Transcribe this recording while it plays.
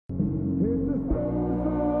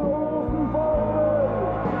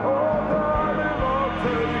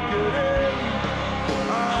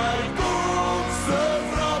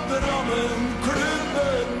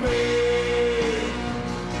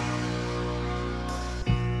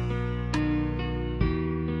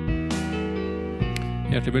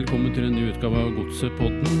Hjertelig velkommen til en ny utgave av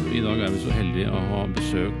Godset-podden. I dag vi så heldige å ha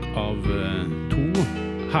besøk av to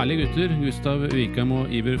herlige gutter. Gustav Vikam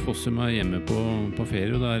og Iver Fossum hjemme på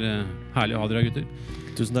ferie, og det herlig å ha dere, gutter.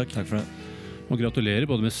 Tusen takk. Takk for det. Og gratulerer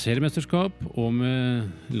både med seriemesterskap og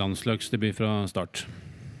med landslagsdebut fra start.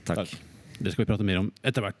 Takk. Det skal vi prate mer om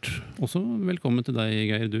etter hvert. Også velkommen til deg,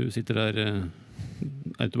 Geir. Du sitter der.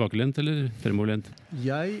 Du tilbakelent eller fremoverlent?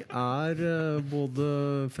 Jeg både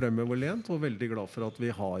fremoverlent og veldig glad for at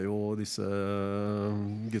vi har jo disse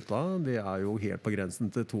gutta. De jo helt på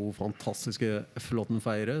grensen til to fantastiske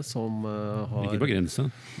flottenfeiere som har... Ikke på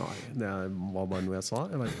grensen. Nei, det var bare noe jeg sa.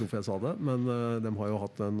 Jeg vet ikke hvorfor jeg sa det, men de har jo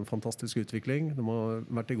hatt en fantastisk utvikling. De har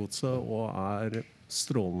vært i Godset og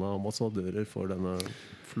strålende ambassadører for denne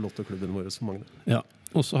flotte klubben vår som Magne. Ja.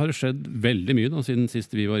 Og så har det skjedd veldig mye da, siden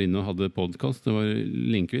sist vi var inne og hadde podcast. Det var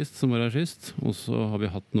Lindqvist som var her sist. Og så har vi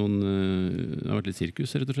hatt det har vært litt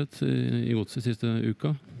sirkus rett og slett i Godset siste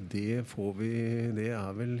uka. Det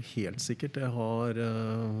vel helt sikkert. Det har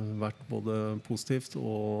vært både positivt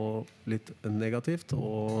og litt negativt.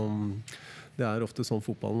 Og det ofte sånn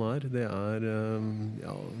fotballen Det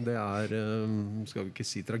skal vi ikke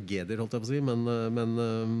si tragedier, holdt jeg på å si,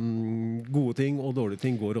 men gode ting og dårlige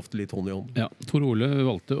ting går ofte litt hånd i hånd. Ja, Tor Ole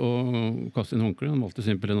valgte å kaste inn håndkle. Han valgte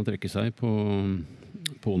simpelthen å trekke seg på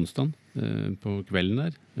onsdag, på kvelden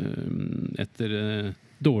der, etter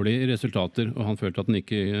dårlige resultater, og han følte at han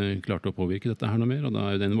ikke klarte å påvirke dette her noe mer, og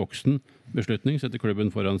da det en voksen beslutning, setter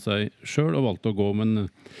klubben foran seg selv og valgte å gå, men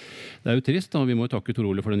det jo trist, da. Vi må jo takke Tor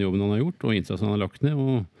Ole for den jobben han har gjort, og innsatsen han har lagt ned,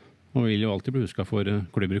 og han vil jo alltid bli husket for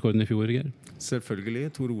klubbrekorden i fjor, Geir.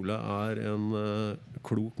 Selvfølgelig. Tor Ole en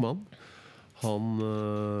klok mann. Han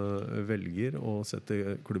velger å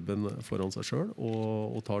sette klubben foran seg selv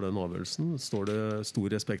og tar den avgjørelsen. Står det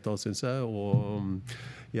stor respekt av, synes jeg, og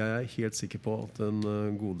jeg helt sikker på at den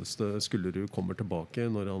godeste Skullerud kommer tilbake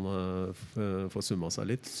når han får summa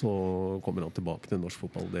seg litt, så kommer han tilbake til norsk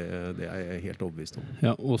fotball. Det jeg helt overbevist om.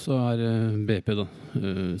 Ja, og så BP da,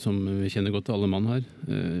 som vi kjenner godt alle mann her,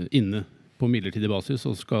 inne på midlertidig basis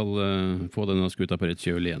og skal få denne skuta på rett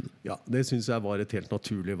kjøl igjen. Ja, det synes jeg var et helt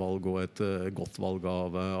naturlig valg og et godt valg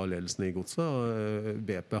av ledelsen i Godset.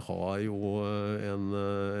 BP har jo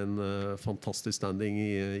en fantastisk standing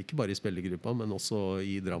ikke bare i spillergruppa, men også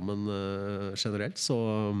i Drammen generelt.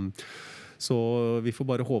 Så vi får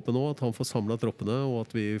bare håpe nå at han får samlet troppene, og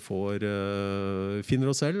at vi finner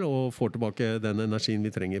oss selv og får tilbake den energien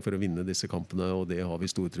vi trenger for å vinne disse kampene, og det har vi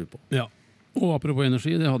stor tro på. Ja. Og apropos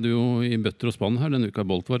energi, det hadde jo i bøtter og spann her, denne uka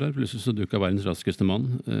Bolt var her, plutselig så dukket verdens raskeste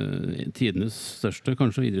mann, tidenes største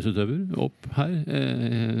kanskje idrettsutøver, opp her,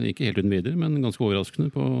 ikke helt uten videre, men ganske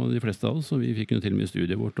overraskende på de fleste av oss, og vi fikk jo til og med i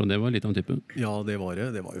studiet vårt, og det var litt av en type. Ja, det var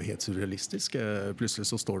jo helt surrealistisk. Plutselig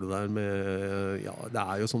så står du der med, ja, det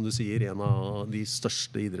jo som du sier, en av de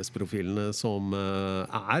største idrettsprofilene som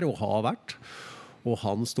og har vært. Og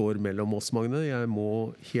han står mellom oss, Magne. Jeg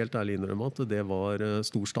må helt ærlig innrømme at det var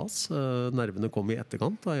stor stas. Nervene kom i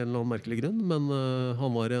etterkant av en eller annen merkelig grunn, men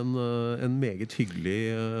han var en meget hyggelig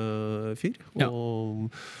fyr. Ja.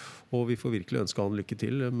 Og vi får virkelig ønske han lykke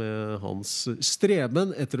til med hans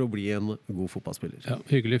streben etter å bli en god fotballspiller. Ja,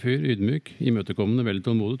 hyggelig fyr, ydmyk, imøtekommende, veldig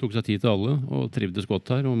tålmodig, tok seg tid til alle og trivdes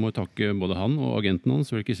godt her, og må takke både han og agenten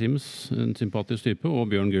hans, Wilkie Sims, en sympatisk type,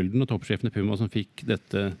 og Bjørn Gulden og toppsjefen i Puma som fikk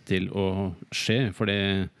dette til å skje, for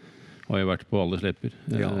det har jo vært på alle slepper,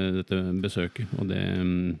 dette besøket, og det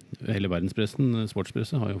hele verdenspressen,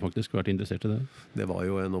 sportspresset, har jo faktisk vært interessert i det. Det var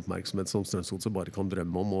jo en oppmerksomhet som Strømsgodset bare kan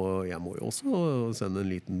drømme om, og jeg må jo også sende en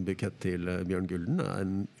liten bukett til Bjørn Gulden.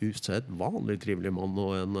 En usedvanlig trivelig mann,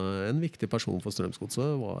 og en viktig person for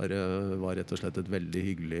Strømsgodset, var rett og slett et veldig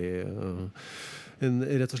hyggelig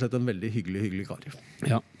rett og slett en veldig hyggelig kar.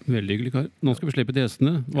 Ja, veldig hyggelig kar. Nå skal vi slippe til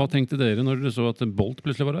gjestene. Hva tenkte dere når dere så at Bolt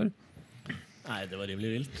plutselig var her? Nei, det var rimelig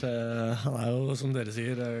vilt. Han jo, som dere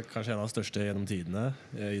sier, kanskje en av de største gjennom tidene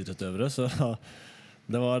idrettsutøvere, så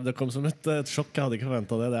det kom som et sjokk. Jeg hadde ikke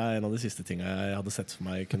forventet det. Det en av de siste tingene jeg hadde sett for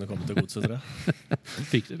meg kunne komme til Godset, tror jeg.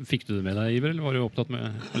 Fikk du det med deg, Iver, eller var du opptatt med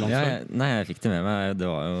landslag? Nei, jeg fikk det med meg.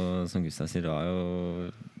 Det var jo, som Gustav sier,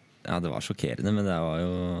 det var sjokkerende, men det var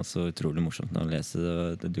jo så utrolig morsomt å lese.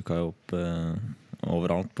 Det dukket jo opp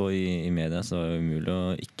overalt i media, så det var jo umulig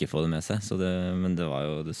å ikke få det med seg. Men det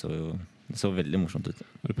så veldig morsomt ut.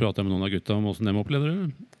 Har du pratet med noen av gutta om hvordan de opplevde det?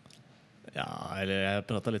 Ja, eller jeg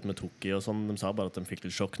pratet litt med Toki og sånn. De sa bare at de fikk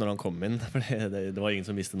litt sjokk når han kom inn, for det var ingen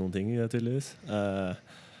som visste noen ting, tydeligvis.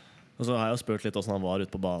 Og så har jeg jo spurt litt hvordan han var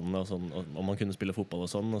ute på banen, og sånn, om han kunne spille fotball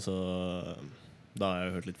og sånn, og så da har jeg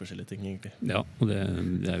jo hørt litt forskjellige ting, egentlig. Ja, og det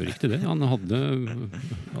er jo riktig det.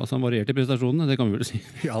 Han varierte prestasjonene, det kan vi vel si.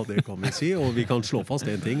 Ja, det kan vi si, og vi kan slå fast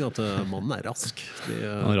en ting, at mannen er rask.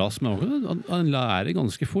 Han er rask, men han lærer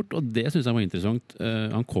ganske fort, og det synes jeg var interessant.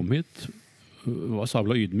 Han kom hit, var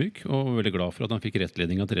sabla ydmyk og veldig glad for at han fikk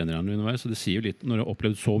rettledning av trenerne underveis. Så det sier jo litt, når du har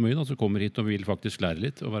opplevd så mye, da, så kommer hit og vil faktisk lære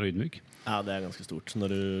litt og være ydmyk. Ja, det er ganske stort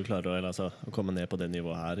når du klarer å komme ned på det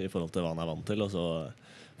nivået her i forhold til hva han er vant til, og så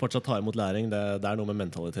fortsatt ta imot læring. Det er noe med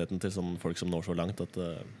mentaliteten til sånne folk som når så langt, at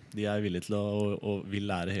de er villige til å vil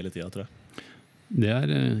lære hele tiden, tror jeg. Det er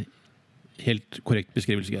helt korrekt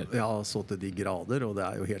beskrivelse, Geir. Ja, så til de grader, og det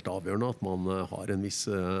er jo helt avgjørende at man har en viss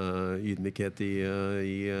ydmykhet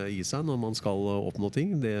i seg når man skal oppnå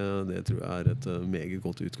ting. Det tror jeg er et meget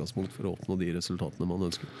godt utgangspunkt for å oppnå de resultatene man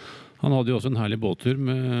ønsker. Han hadde jo også en herlig båttur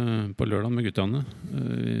på lørdag med guttene,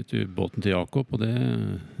 til båten til Jakob, og det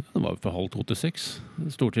var fra 5:30 til 6,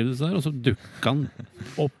 stortrides der, og så dukket han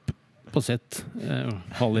opp på sett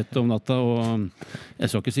 1:30 om natta, og jeg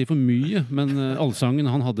skal ikke si for mye, men allsangen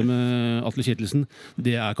han hadde med Atle Kittelsen,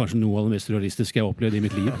 det er kanskje noe av det mest realistiske jeg har opplevd i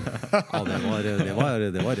mitt liv. Ja, det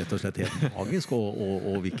var rett og slett helt magisk,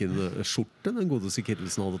 og hvilken skjorte den godeste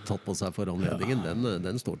Kittelsen hadde tatt på seg for anledningen,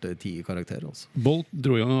 den står til 10 karakterer. Altså. Bolt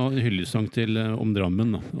dro jo en hyllesang til om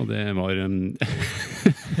Drammen, da, og det var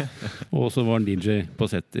og så var han DJ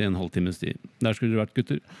på sett i en halvtimes tid. Der skulle det vært,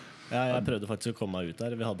 gutter. Ja, jeg prøvde faktisk å komme meg ut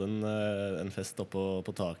der. Vi hadde en fest oppe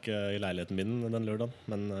på taket i leiligheten min den lørdagen,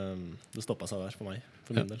 men det stoppet seg der for meg,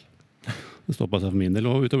 for min del. Det stoppet seg for min del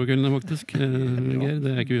også utover kveldene, faktisk. Geir.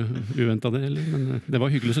 Det er ikke uventet det heller, men det var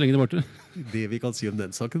hyggelig så lenge det varte. Det vi kan si om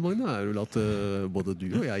den saken, Magne, er vel at både du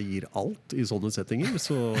og jeg gir alt i sånne settinger,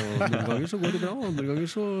 så noen ganger så går det bra, andre ganger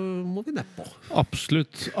så må vi neppe.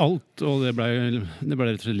 Absolutt alt, og det ble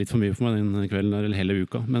rett og slett litt for mye for meg den kvelden der, eller hele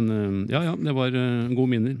uka. Men ja, det var gode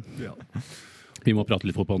minner. Ja. Vi må prate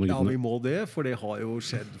litt fotball med guttene. Ja, vi må det, for det har jo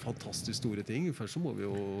skjedd fantastisk store ting. Først så må vi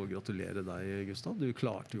jo gratulere deg, Gustav. Du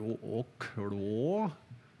klarte jo å klå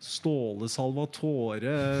Ståle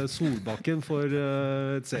Salvatore Solbakken for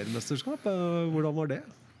et seriemesterskap. Hvordan var det?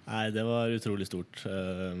 Nei, det var utrolig stort.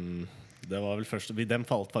 Det var vel først, de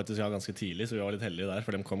falt faktisk ganske tidlig, så vi var litt heldige der,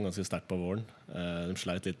 for de kom ganske sterkt på våren. De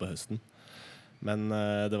sleit litt på høsten. Men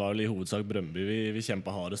det var vel i hovedsak Brøndby vi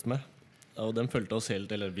kjempet hardest med. Og de fulgte oss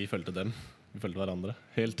vi fulgte dem. Vi fulgte hverandre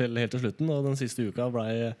helt til slutten, og den siste uka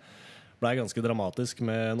ble ganske dramatisk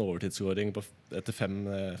med en overtidsskåring etter 5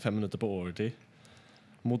 minutter på overtid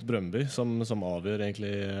mot Brøndby, som avgjør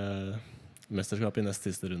egentlig mesterskapet i nest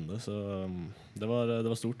siste runde. Så det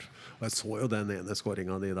var stort. Og jeg så jo den ene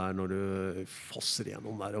skåringen de der, når du fosser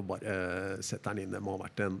gjennom der og bare setter den inn. Det må ha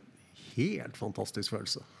vært en helt fantastisk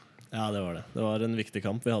følelse. Ja, det var det. Det var en viktig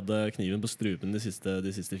kamp. Vi hadde kniven på strupen de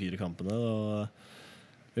siste 4 kampene, og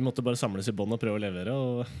vi måtte bare samles i bånd og prøve å levere,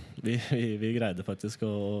 og vi greide faktisk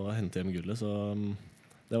å hente hjem gullet, så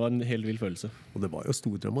det var en helt vill følelse. Og det var jo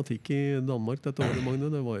stor dramatikk i Danmark dette året, Magne.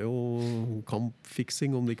 Det var jo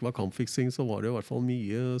kampfiksing. Om det ikke var kampfiksing, så var det i hvert fall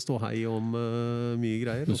mye ståhei om mye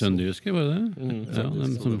greier. Sønderjyske, var det det? Ja, de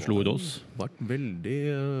som slo ut oss. Det har vært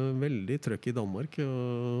veldig trøkk i Danmark,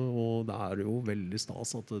 og det er jo veldig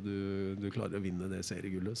stas at du klarer å vinne det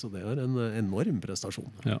seriegullet, så det er en enorm prestasjon.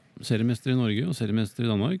 Ja, seriemester i Norge og seriemester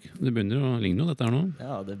i Danmark. Det begynner å ligne noe dette her nå.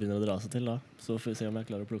 Ja, det begynner å dra seg til da. Så får vi se om jeg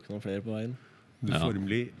klarer å plukke noen flere på veien. Du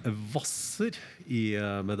formelig vasser i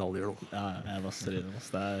medaljer nå. Ja, jeg vasser i det.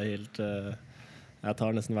 Det er helt... Jeg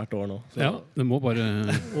tar nesten hvert år nå. Så. Ja, det må bare...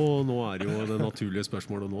 Og nå er jo det naturlige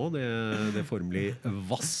spørsmålet nå, det formelig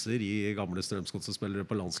vasser i gamle Strømsgodset-spillere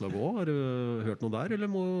på landslaget også. Har du hørt noe der, eller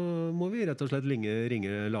må vi rett og slett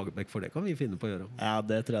ringe Lagerbäck, for det kan vi finne på å gjøre? Ja,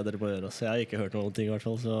 det tror jeg dere må gjøre. Så jeg har ikke hørt noen ting i hvert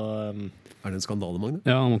fall, så... Er det en skandale, Magne?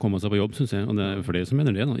 Ja, han må komme seg på jobb, synes jeg. Og det er flere som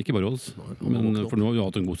mener det, da. Ikke bare oss. Men for nå har vi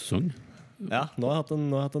hatt en god sesong. Ja, nå har jeg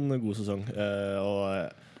hatt en god sesong.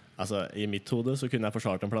 Altså, i mitt hode så kunne jeg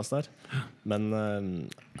forsvart en plass der. Men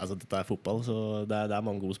altså, dette er fotball, så det er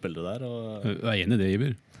mange gode spillere der. Og... Jeg er enig i det,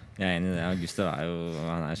 Iver. Jeg er enig i det. Gustav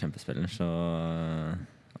er kjempespiller, så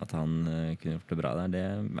at han kunne gjort det bra der, det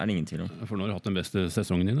er det ingen tvil om. For nå har du hatt den beste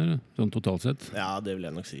sesongen din, eller? Sånn totalt sett? Ja, det vil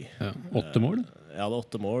jeg nok si. Ja. 8 mål? Jeg hadde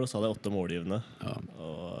 8 mål, og så hadde jeg 8 målgivende. Ja.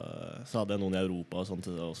 Og så hadde jeg noen i Europa og sånt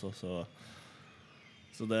også,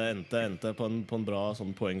 så det endte på en bra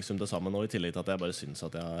sånn poengsum til sammen nå, i tillegg til at jeg bare synes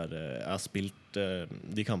at jeg har spilt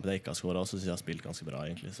de kampene jeg ikke har skåret, så synes jeg har spilt ganske bra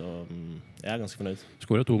egentlig, så jeg er ganske fornøyd.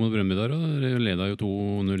 Skåret 2 mot Brøndby der, og dere ledet jo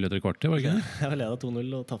 2-0 etter kvartet, var det ikke det? Jeg ledet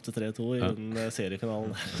 2-0 og tapte 3-2 i den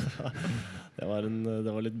seriefinalen. Det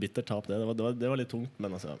var litt bittert tap det var litt tungt,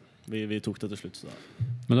 men altså, vi tok det til slutt. Så.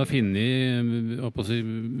 Men du har funnet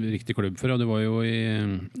riktig klubb for, og du var jo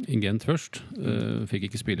i Gent først. Fikk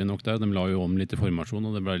ikke spille nok der. De la jo om litt i formasjon,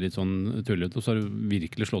 og det ble litt sånn tullete. Og så har du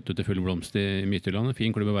virkelig slått ut i full blomst i Midtjylland.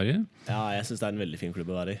 Fin klubb å være i. Ja, jeg synes det er en veldig fin klubb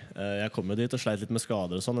å være i. Jeg kom jo dit og sleit litt med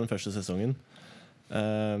skader og sånn den første sesongen.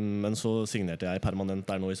 Men så signerte jeg permanent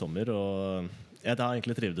der nå i sommer, og jeg har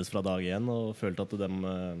egentlig trivdes fra dag 1 og følt at de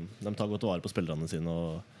tar godt vare på spillerne sine.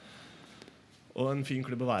 Og en fin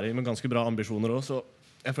klubb å være i med ganske bra ambisjoner også, så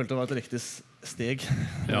jeg følte det var et riktig steg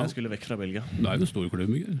når jeg skulle vekk fra Belgia. Det er jo en stor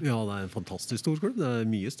klubb, Miguel. Ja, det er en fantastisk stor klubb. Det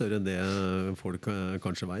er mye større enn det folk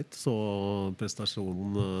kanskje vet. Så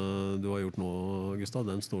prestasjonen du har gjort nå, Gustav,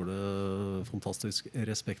 den står det fantastisk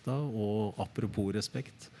respekt av. Og apropos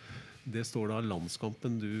respekt, det står da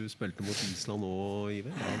landskampen du spilte mot Island nå,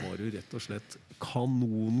 Iver. Da var du rett og slett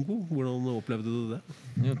kanongod. Hvordan opplevde du det?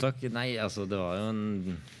 Jo, takk. Nei, altså det var jo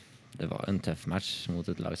en tøff match mot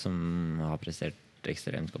et lag som har prestert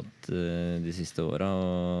ekstremt godt de siste åra.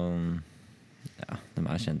 Og ja, de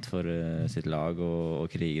er kjent for sitt lag og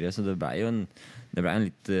krigere, så det ble en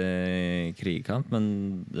litt krigkamp,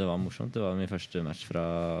 men det var morsomt. Det var min første match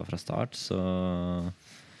fra start, så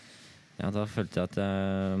ja, da følte jeg at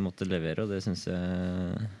jeg måtte levere, og det synes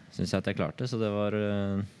jeg at jeg klarte, så det var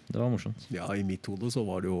morsomt. Ja, i mitt hode så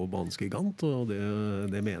var det jo baneskigant, og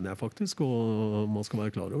det mener jeg faktisk, og man skal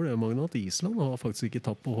være klar over det, Magne, at Island har faktisk ikke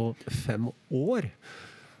tapt på 5 år.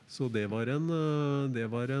 Så det var en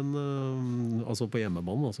altså på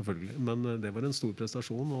hjemmebane selvfølgelig, men det var en stor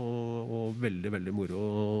prestasjon og veldig, veldig moro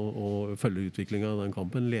å følge utviklingen av den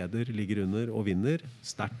kampen. Leder, ligger under og vinner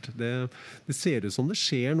sterkt. Det ser ut som det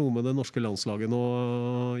skjer noe med det norske landslaget nå,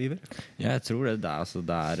 Iver? Ja, jeg tror det. Det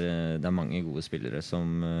er mange gode spillere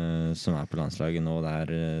som er på landslaget nå.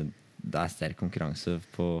 Det er sterk konkurranse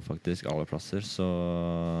på faktisk alle plasser, så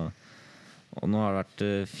og nå har det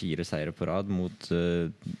vært 4 seire på rad mot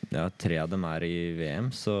 3 av dem er i VM,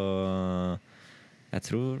 så jeg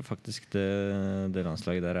tror faktisk det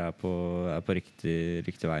landslaget der er på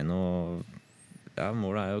riktig vei nå. Ja,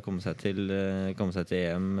 målet er jo å komme seg til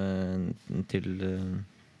EM til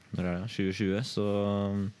når er det? 2020, så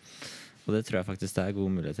og det tror jeg faktisk det er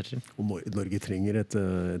gode muligheter til. Og Norge trenger et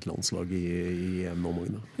landslag i EM nå,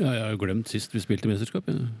 Magne. Ja, jeg har jo glemt sist vi spilte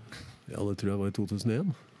mesterskap. Ja, det tror jeg var i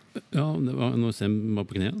 2001. Ja, det var når Sem var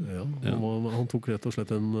på kneet. Ja, han tok rett og slett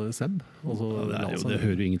en Sem. Altså, det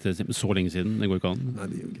hører jo ingen til så lenge siden. Det går ikke an. Nei,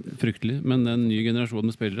 det gjør ikke det. Fryktelig. Men en ny generasjon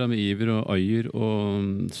med spillere med Iver og Ayer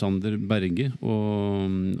og Sander Berge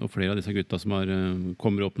og flere av disse gutta som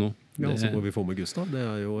kommer opp nå. Ja, så må vi få med Gustav. Det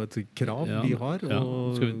er jo et krav vi har,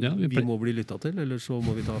 og vi må bli lyttet til, eller så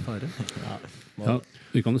må vi ta affære. Ja,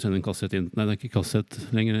 vi kan jo sende en kassett inn. Nei, det er ikke kassett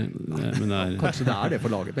lenger. Men kanskje det er det for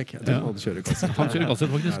Lagerbäck. Jeg tror han kjører kassett. Han kjører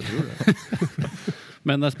kassett, faktisk. Jeg tror det.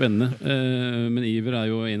 Men det er spennende. Men Iver er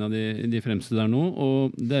jo en av de fremste der nå,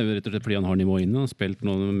 og det er jo rett og slett fordi han har nivå inne. Han har spilt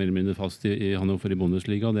nå mer eller mindre fast i Hannover i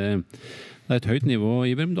Bundesliga. Det er et høyt nivå,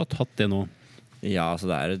 Iver, men du har tatt det nå. Ja, altså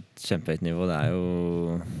det er et kjempehøyt nivå.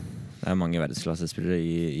 Det er mange verdensklassespillere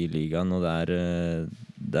i ligaen, og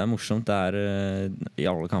det er morsomt. I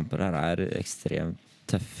alle kamper her er ekstremt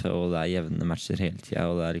tøffe, og det er jevne matcher hele tiden,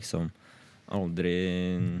 og det er liksom aldri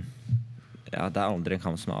en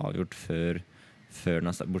kamp som er avgjort før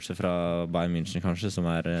bortsett fra Bayern München kanskje, som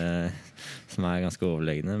er ganske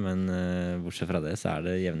overlegne, men bortsett fra det så er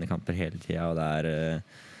det jevne kamper hele tiden, og det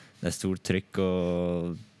er stort trykk,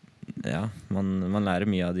 og ja, man lærer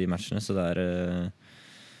mye av de matchene, så det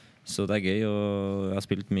er gøy, og jeg har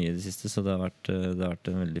spilt mye i det siste, så det har vært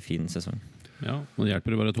en veldig fin sesong. Ja, og det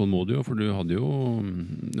hjelper å være tålmodig, for du var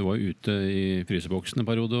jo ute i fryseboksen en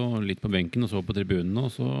periode, og litt på benken, og så på tribunene,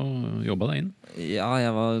 og så jobbet deg inn. Ja,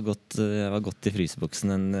 jeg var godt i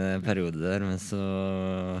fryseboksen en periode der, men så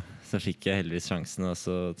fikk jeg heldigvis sjansen, og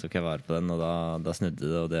så tok jeg vare på den, og da snudde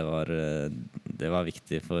det, og det var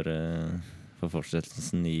viktig for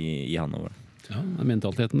fortsettelsen i Hannover. Ja, det er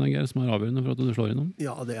mentaliteten Geir, som er avgjørende for at du slår innom.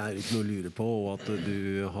 Ja, det er ikke noe å lure på, og at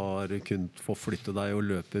du har kunnet forflytte deg og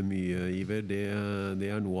løpe mye, Iver, det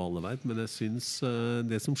er noe alle vet, men jeg synes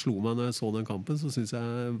det som slo meg når jeg så den kampen, så synes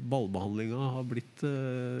jeg ballbehandlingen har blitt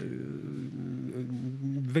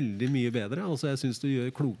veldig mye bedre. Altså, jeg synes du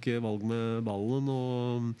gjør kloke valg med ballen,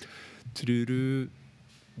 og tror du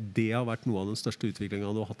det har vært noe av den største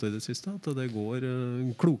utviklingen du har hatt i det siste? At det går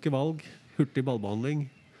kloke valg, hurtig ballbehandling,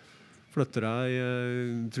 flytter deg.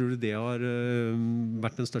 Tror du det har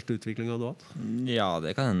vært den største utviklingen du har hatt? Ja,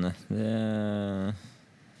 det kan hende.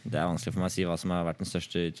 Det er vanskelig for meg å si hva som har vært den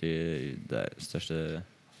største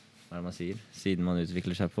hva er det man sier, siden man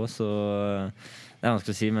utvikler seg på. Så det er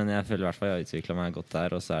vanskelig å si, men jeg føler i hvert fall jeg har utviklet meg godt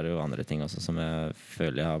der. Og så er det jo andre ting også som jeg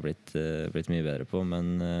føler jeg har blitt mye bedre på.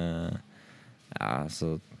 Men ja,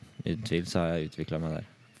 så uten tvil så har jeg utviklet meg der.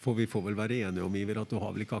 For vi får vel være enige om, Iver, at du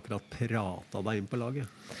har vel ikke akkurat pratet deg inn på laget?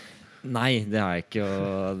 Nei, det har jeg ikke.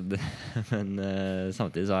 Men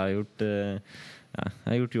samtidig så har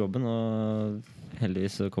jeg gjort jobben, og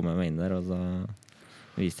heldigvis så kom jeg meg inn der, og da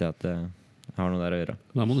viste jeg at jeg har noe der å gjøre.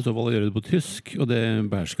 Da må du så gjøre det på tysk, og det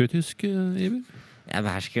behersker du tysk, Iver? Jeg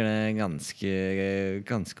behersker det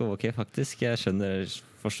ganske ok, faktisk. Jeg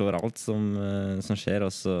forstår alt som skjer,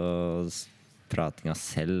 og så pratinga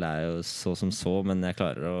selv er jo så som så, men jeg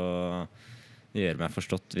klarer å gjøre meg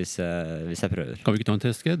forstått hvis jeg prøver. Kan vi ikke ta en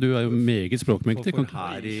test, Geir? Du er jo meget språkmektig. Kan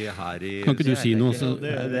ikke du si noe? Det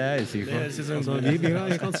er jeg usikker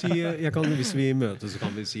på. Hvis vi møtes, så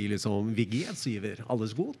kan vi si liksom Vigge, Iver,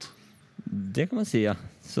 alles godt? Det kan man si, ja.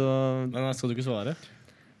 Så Men skal du ikke svare?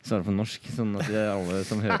 svare på norsk, sånn at alle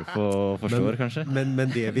som hører på forstår, kanskje. Men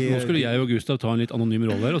det vi... Nå skulle jeg og Gustav ta en litt anonym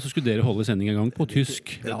rolle her, og så skulle dere holde sending en gang på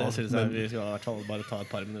tysk. Det synes jeg vi skal i hvert fall bare ta et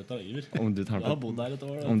par minutter av Iver. Om du tar Du har bodd der et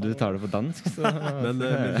år. om du tar det på dansk, så Men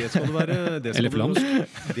det skal du være Eller flamsk.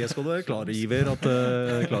 Det skal du være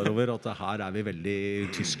klar over at her er vi veldig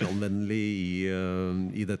tysklandvennlig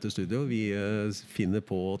i dette studio. Vi finner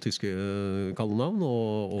på tyske kallenavn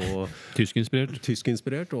og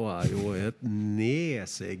Tyskinspirert. og er jo et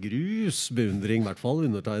nesegrus beundring, i hvert fall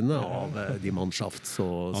undertegnende, av de mannschaft.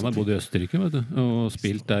 Han har bodd i Østerrike, vet du, og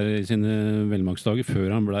spilt der i sine velmaktsdager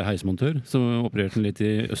før han ble heismontør. Så opererte han litt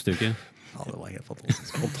i Østerrike. Ja, det var helt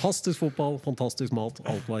fantastisk. Fantastisk fotball, fantastisk mat.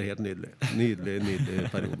 Alt var helt nydelig. Nydelig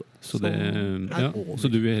periode. Så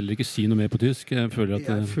du vil heller ikke si noe mer på tysk? Jeg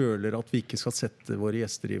føler at vi ikke skal sette våre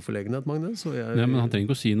gjester i forlegenhet, Magne. Nei, men han trenger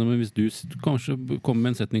ikke å si noe, men hvis du kanskje kommer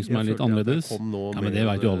med en setning som er litt annerledes. Men det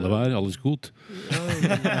vet jo alle hva er. Alles godt.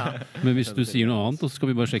 Men hvis du sier noe annet, så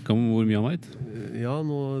skal vi bare sjekke om hvor mye han vet. Ja,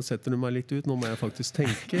 nå setter du meg litt ut. Nå må jeg faktisk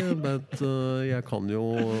tenke. Men jeg kan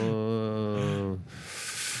jo...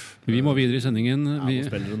 Vi må videre i sendingen.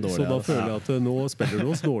 Så da føler jeg at nå spiller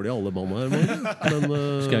du oss dårlig alle mann her.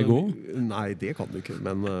 Skal jeg gå? Nei, det kan du ikke.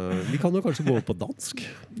 Men vi kan jo kanskje gå på dansk.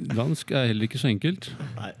 Dansk er heller ikke så enkelt.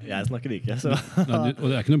 Nei, jeg snakker ikke. Så. Nei, og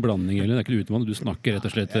det er ikke noe blanding heller. Det er ikke noe utvann. Du snakker rett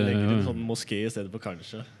og slett. Jeg legger til sånn moské i stedet for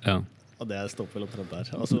kanskje. Ja. Og det stopper vel omtrent der.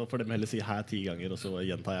 Og så får de heller si her 10 ganger, og så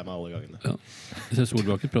gjentar jeg meg alle gangene. Ja. Jeg ser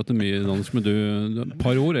Solbakken prater mye dansk, men du et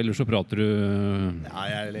par ord, eller så prater du... Ja,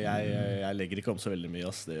 jeg legger ikke om så veldig mye,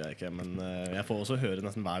 ass. Det gjør jeg ikke. Men jeg får også høre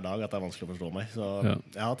nesten hver dag at det er vanskelig å forstå meg. Så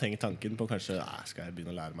jeg har tenkt tanken på kanskje, skal jeg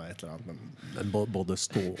begynne å lære meg et eller annet. Men både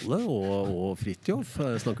Ståle og Fridtjof,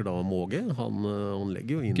 jeg snakker da om Åge, han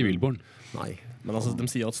legger jo inn... Ikke Vilborn. Nei. Men altså, de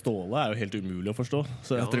sier at Ståle er jo helt umulig å forstå,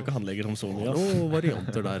 så jeg tror ikke han legger om så mye. Og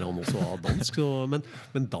varianter der han også har dansk.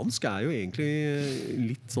 Men dansk er jo egentlig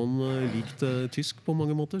litt sånn likt tysk på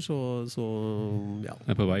mange måter, så ja. Jeg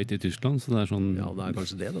er på vei til Tyskland, så det er sånn... Ja, det er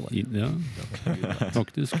kanskje det var. Ja,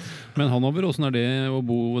 faktisk. Men Hannover, hvordan er det å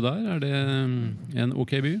bo der? Er det en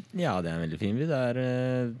ok by? Ja, det er en veldig fin by. Det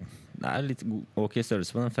er litt ok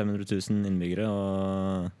størrelse på den, 500 000 innbyggere,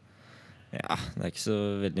 og ja, det er ikke så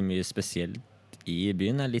veldig mye spesielt i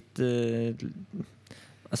byen. Det er litt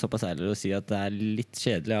såpass ærlig å si at det er litt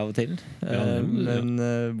kjedelig av og til. Men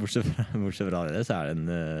bortsett fra det, så er det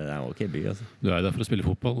en ok by. Altså. Du er der for å spille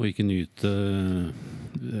fotball og ikke nyte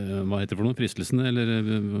hva heter det for noe? Fristelsene, eller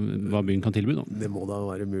hva byen kan tilby, da. Det må da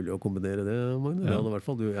være mulig å kombinere det, Magne. Det hadde i hvert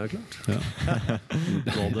fall du og jeg klart. Ja. Du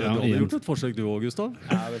hadde gjort et forsøk du også, Gustav?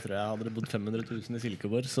 Ja, det tror jeg. Hadde det bodd 500 000 i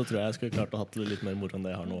Silkeborg, så tror jeg skulle klart å ha det litt mer moro enn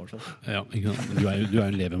det jeg har nå. Ja, du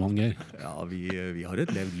er en levemann, Geir. Ja, vi har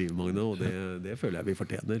et levd liv, Magne, og det føler jeg vi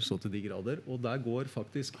fortjener så til de grader. Og der går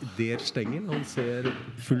faktisk Der Stengel. Han ser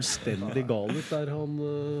fullstendig gal ut der, han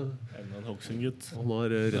en Hokksund-gutt. Han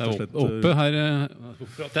har rett og slett oppe her.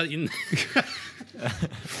 Hvorfor prater jeg inn?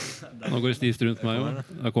 Nå går det stivt rundt meg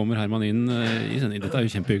også. Da kommer Herman inn i sending. Dette er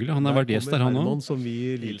jo kjempehyggelig. Han har vært gjest der, han også. Herman, som vi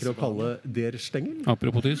liker å kalle Der Stengel.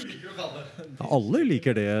 Apropos tysk. Alle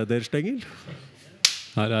liker det, Der Stengel.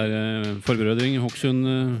 Her er forbrødring,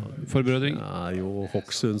 Hokksund-forbrødring. Det er jo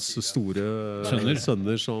Hokksunds store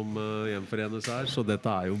sønner som gjenforenes her, så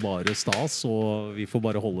dette er jo bare stas, og vi får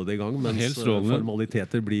bare holde det i gang, mens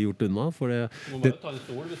formaliteter blir gjort unna. For ta en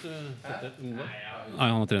stol hvis du setter et Nei,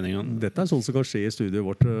 han har trening. Dette er sånn som kan skje i studioet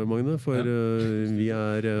vårt, Magne, for vi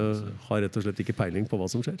har rett og slett ikke peiling på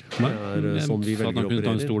hva som skjer. Nei, sånn vi velger å operere. Han kunne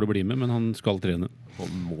ta en stol og bli med, men han skal trene.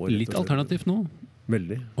 Litt alternativt nå.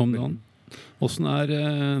 Veldig. Om dagen. Hvordan er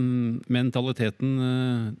mentaliteten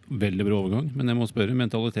veldig bra overgang, men jeg må spørre,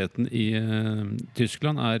 mentaliteten i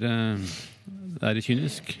Tyskland Er det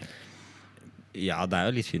kynisk? Ja, det er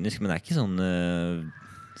jo litt kynisk, men det er ikke sånn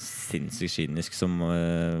sinnssykt kynisk som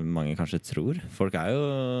mange kanskje tror. Folk er jo,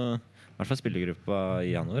 i hvert fall spillergruppa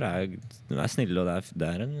i januar, de er snille, og det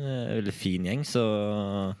er en veldig fin gjeng, så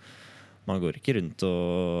man går ikke rundt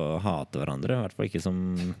og hater hverandre, i hvert fall ikke som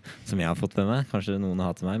jeg har fått med meg. Kanskje noen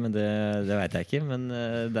hater meg, men det vet jeg ikke. Men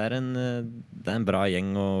det er en bra gjeng,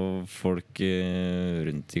 og folk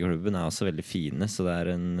rundt i klubben er også veldig fine, så det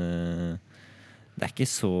er ikke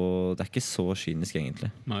så kynisk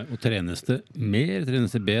egentlig. Nei, og trenes det mer,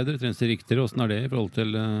 trenes det bedre, trenes det riktigere? Hvordan er det i forhold til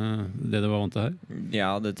det var vant til her?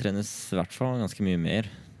 Ja, det trenes i hvert fall ganske mye mer.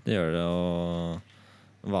 Det gjør det, og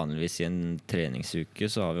vanligvis i en treningsuke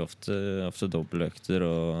så har vi ofte dobbeltøkter,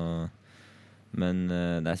 men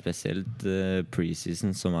det er spesielt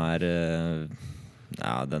preseason som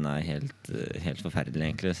den er helt forferdelig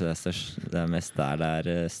egentlig, så det er mest der det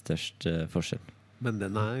er størst forskjell. Men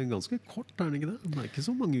den er ganske kort, er den ikke det? Den er ikke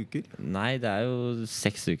så mange uker. Nei, det er jo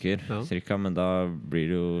 6 uker cirka, men da blir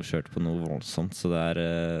det jo kjørt på noe voldsomt, så det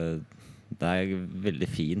er veldig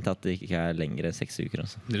fint at det ikke er lengre enn 6 uker.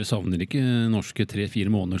 Altså. Dere savner ikke norske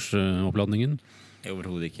 3-4 måneders oppladningen?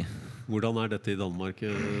 Overhodet ikke. Hvordan er dette i Danmark,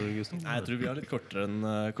 Gustav? Nei, jeg tror vi har litt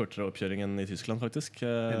kortere oppkjøring enn i Tyskland, faktisk.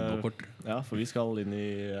 Enda kortere. Ja, for vi skal inn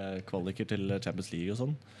i kvaliker til Champions League og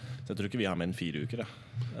sånn. Så jeg tror ikke vi har mer enn 4 uker.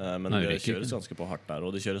 Men det kjøres ganske på hardt der,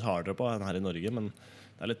 og det kjøres hardere på enn her i Norge. Men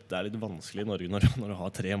det er litt vanskelig i Norge når du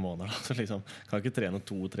har 3 måneder. Da. Så liksom, kan ikke trene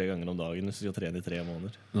 2-3 ganger om dagen hvis du skal trene i 3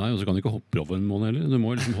 måneder. Nei, og så kan du ikke hoppe over en måned heller. Du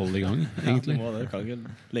må liksom holde det i gang, egentlig. Ja, du kan ikke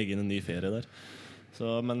legge inn en ny ferie der. Så,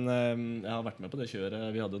 men jeg har vært med på det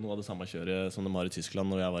kjøret. Vi hadde noe av det samme kjøret som de har i Tyskland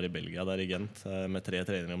når jeg var i Belgia der i Gent, med 3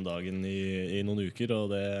 trenere om dagen i noen uker, og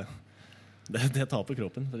det taper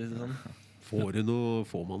kroppen, for å si det sånn.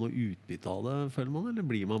 Får man noe utbytte av det, føler man, eller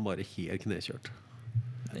blir man bare helt knekjørt?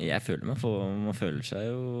 Jeg føler man føler seg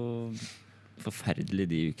jo forferdelig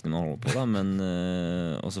de ukene man holder på, da, men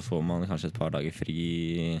og så får man kanskje et par dager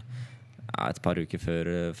fri et par uker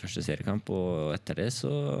før første seriekamp, og etter det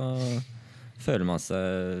så føler man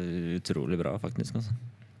seg utrolig bra, faktisk. Altså.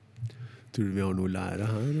 Tror du vi har noe å lære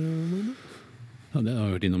her? Ja, det har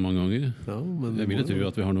jeg vært innom mange ganger. Ja, men jeg vil tro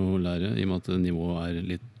at vi har noe å lære, i og med at nivået er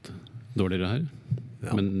litt dårligere her.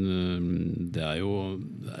 Ja. Men det er jo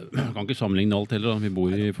man kan ikke sammenligne alt heller da. Vi bor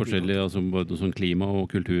i forskjellige både sånn klima og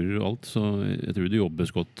kulturer og alt, så jeg tror det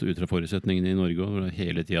jobbes godt ut fra forutsetningene i Norge og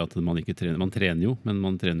hele tiden at man ikke trener. Man trener jo, men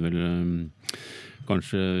man trener vel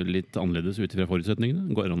kanskje litt annerledes ut fra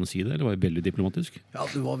forutsetningene. Går det an å si det, eller var jeg veldig diplomatisk? Ja,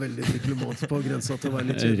 du var veldig diplomatisk på grensa til å være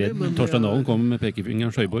litt kjedelig. Torstein Dalen kom med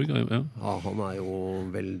pekefingeren Skjøyborg. Ja, han er jo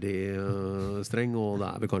veldig streng, og det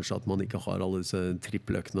er vel kanskje at man ikke har alle disse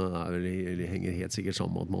trippeløkene. Det henger helt sikkert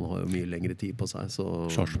sammen med at man har jo mye lengre tid på seg.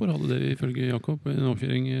 Sarpsborg hadde det ifølge Jakob. En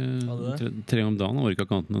oppkjøring 3 om dagen, og orka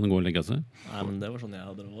kanten å gå og legge seg. Nei, men det var sånn jeg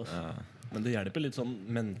hadde det også. Men det hjelper litt sånn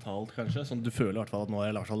mentalt, kanskje. Sånn, du føler i hvert fall at nå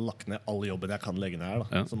har jeg lagt ned all jobben jeg kan legge ned her.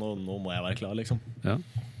 Da. Ja. Så nå må jeg være klar, liksom. Ja,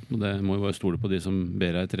 og det må jo bare stole på de som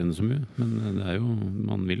ber deg trene så mye. Men det er jo,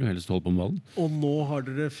 man vil jo helst holde på med ballen. Og nå har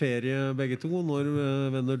dere ferie begge to. Når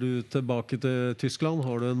vender du tilbake til Tyskland?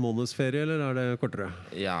 Har du en måneds ferie, eller er det kortere?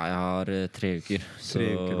 Ja, jeg har 3 uker. Så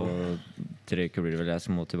 3 uker blir det vel. Jeg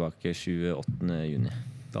som må tilbake 28. juni.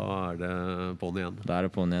 Da er det på'n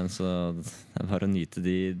igjen. Så det er bare å nyte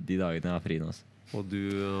de dagene jeg har fri nå. Og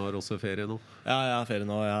du har også ferie nå? Ja, jeg har ferie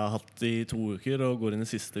nå. Jeg har hatt det i 2 uker og går inn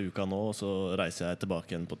i siste uka nå. Og så reiser jeg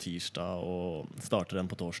tilbake igjen på tirsdag og starter den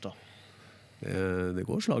på torsdag. Det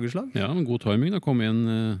går slag i slag. Ja, men god timing. Kom igjen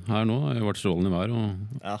her nå. Det har vært strålende vær.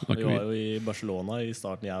 Ja, vi var jo i Barcelona i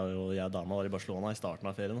starten. Jeg og dama var i Barcelona i starten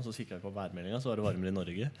av ferien, og så kikket jeg på værmeldingen, så var det varmere i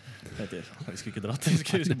Norge. Vi skulle ikke dratt, vi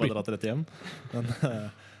skulle bare dratt rett hjem. Men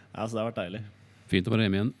ja, så det har vært deilig. Fint å være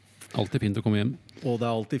hjemme igjen. Alltid fint å komme hjem. Og det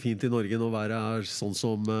er alltid fint i Norge når været er sånn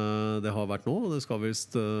som det har vært nå. Det skal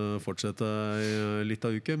visst fortsette litt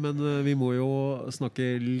av uke, men vi må jo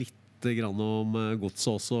snakke litt grann om godset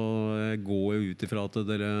også. Jeg går jo ut ifra at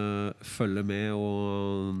dere følger med,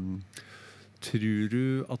 og tror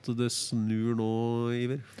du at det snur nå,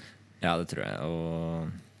 Iver? Ja, det tror jeg, og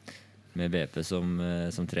med BP som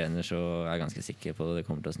trener så er jeg ganske sikker på at det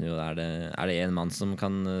kommer til å snu, og er det en mann som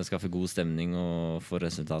kan skaffe god stemning og få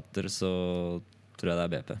resultater, så tror jeg det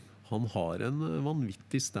er BP. Han har en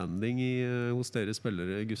vanvittig standing hos dere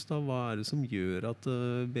spillere, Gustav. Hva er det som gjør at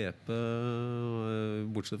BP,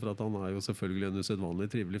 bortsett fra at han er jo selvfølgelig en usedvanlig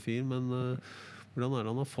trivelig fyr, men hvordan er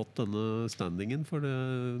det han har fått denne standingen? For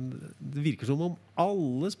det virker som om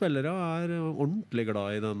alle spillere er ordentlig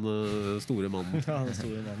glad i den store mannen. Ja, den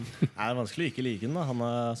store mannen. Det er vanskelig å ikke like den. Han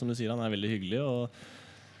er, som du sier, han er veldig hyggelig, og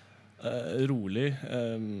Rolig.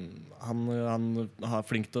 Han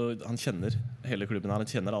kjenner hele klubben. Han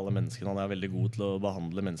kjenner alle menneskene. Han er veldig god til å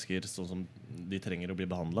behandle mennesker sånn som de trenger å bli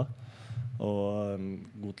behandlet. Og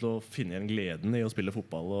god til å finne igjen gleden i å spille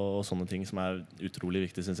fotball og sånne ting som er utrolig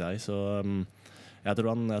viktig, synes jeg. Så jeg tror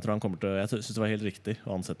han kommer til jeg synes det var helt riktig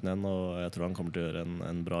å ansette den igjen, og jeg tror han kommer til å gjøre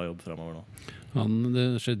en bra jobb fremover nå. Det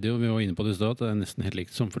skjedde jo, vi var inne på det i stad, det er nesten helt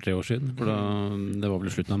likt som for 3 år siden. For det var vel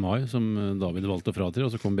i slutten av mai som David valgte å fratre,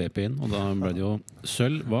 og så kom BP inn, og da ble det jo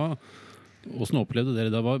sølv. Hvordan opplevde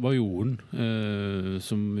dere da? Hva gjorde han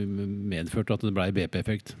som medførte at det ble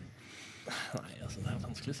BP-effekt? Nei, altså, det er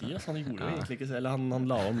vanskelig å si. Han gjorde det egentlig ikke selv. Han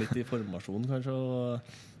la om litt i formasjonen kanskje,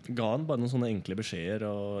 og ga han bare noen sånne enkle beskjeder.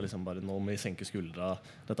 Og liksom bare nå må vi senke skuldra.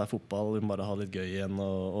 Dette er fotball, vi må bare ha litt gøy igjen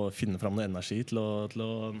og finne fram noe energi til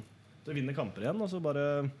å vinne kamper igjen. Og så bare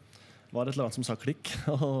var det et eller annet som sa klikk,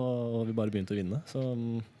 og vi bare begynte å vinne. Så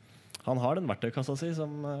han har den verktøykassa si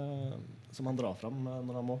som han drar fram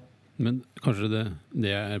når han må. Men kanskje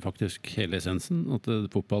det er faktisk hele essensen? At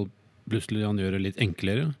fotball plutselig han gjør det litt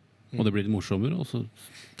enklere? Og det blir litt morsommere, og så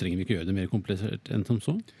trenger vi ikke gjøre det mer komplisert enn som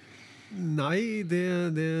så? Nei, det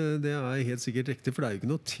er helt sikkert riktig, for det er jo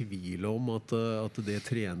ikke noe tvil om at det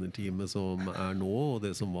trenerteamet som er nå, og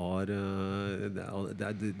det som var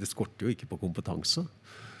det skorter jo ikke på kompetanse.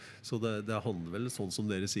 Så det handler vel, sånn som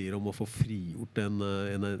dere sier, om å få frigjort en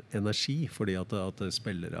energi, fordi at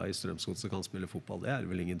spillere i Strømsgodset kan spille fotball. Det er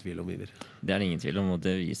det vel ingen tvil om, Iver? Det er det ingen tvil om, og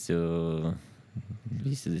det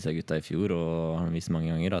viste disse gutta i fjor, og han viste mange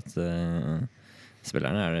ganger at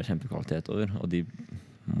spillerne er det kjempekvalitet over, og de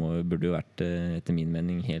burde jo vært etter min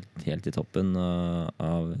mening helt i toppen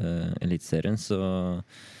av eliteserien. Så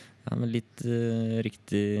med litt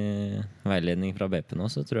riktig veiledning fra BP nå,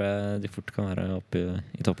 så tror jeg de fort kan være oppe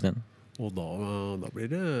i toppen igjen. Og da blir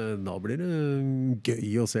det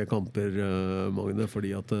gøy å se kamper, Magne,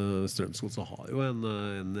 fordi at Strømsgodset har jo en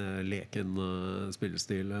leken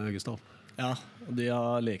spillestil, Gustav. Ja, de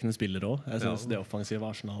har lekende spillere også. Jeg synes det offensive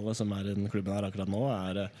Arsenalet som er i den klubben her akkurat nå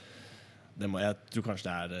jeg tror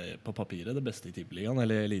kanskje det er på papiret det beste i Tippeligaen,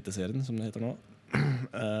 eller Eliteserien som det heter nå.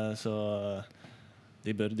 Så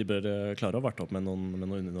de bør klare å varte opp med noen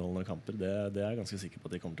underholdende kamper. Det er jeg ganske sikker på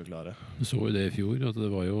at de kommer til å klare. Du så jo det i fjor, at det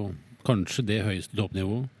var jo kanskje det høyeste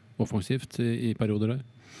toppnivået offensivt i perioder der.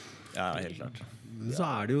 Ja, helt klart. Så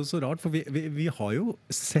er det jo så rart, for vi har jo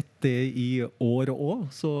sett det i år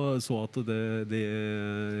og så at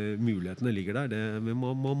mulighetene ligger der. Men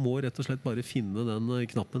man må rett og slett bare finne den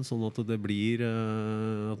knappen, sånn at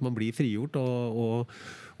at man blir frigjort og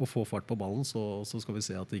få fart på ballen, så skal vi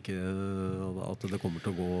se at det kommer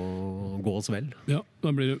til å gå oss vel. Ja,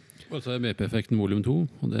 da blir det BP-effekten volum 2,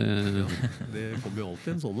 og det kommer jo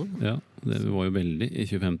alltid en sånn. Ja, det var jo veldig i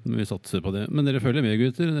 2015, vi satser på det. Men dere følger med,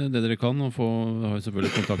 gutter, det dere kan, og har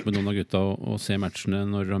selvfølgelig kontakt med noen av gutta og se matchene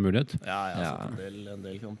når dere har mulighet. Ja, jeg har sett en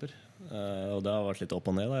del kamper. Og det har vært litt opp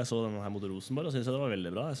og ned. Jeg så den her mot Rosenborg og synes det var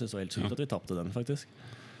veldig bra. Jeg synes det var helt sykt at vi tappte den, faktisk.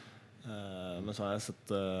 Men så har jeg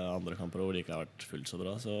sett andre kamper hvor det ikke har vært fullt så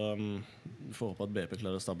bra. Så vi får håpe at BP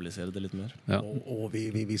klarer å stabilisere det litt mer. Ja. Og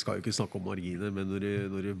vi skal jo ikke snakke om marginer, men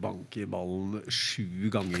når du banker ballen 7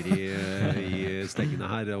 ganger i stengene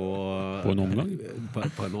her på en omgang,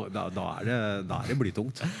 da er det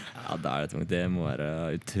blytungt. Ja, da er det tungt. Det må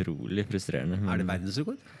være utrolig frustrerende. Er det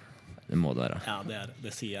verdensrekord? Det må det være. Ja, det er det.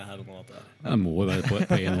 Det sier jeg her og nå at det er. Det må være på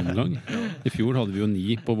en omgang. I fjor hadde vi jo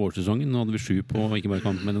 9 på vårsesongen. Nå hadde vi 7 på ikke bare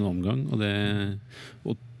kamp, men en omgang.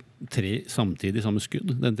 Og 3 samtidig samme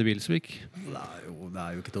skudd. Den til Vilsvik. Det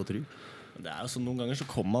er jo ikke til å tro. Det er jo sånn, noen ganger så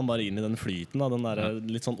kommer man bare inn i den flyten, den der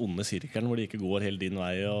litt sånn onde sirkelen hvor det ikke går helt din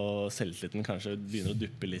vei, og selvtilliten kanskje begynner å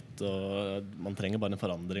duppe litt, og man trenger bare en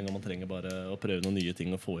forandring, og man trenger bare å prøve noen nye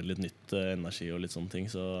ting og få inn litt nytt energi og litt sånne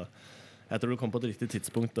ting. Så jeg tror du kom på et riktig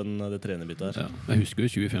tidspunkt, det trenerbyttet her. Ja, jeg husker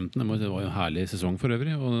jo 2015, det var jo en herlig sesong for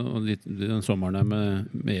øvrig. Og den sommeren der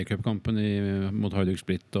med E-Cup-kampen mot Hajduk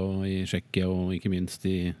Split og i Tsjekkia og ikke minst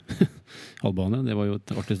i Albania, det var jo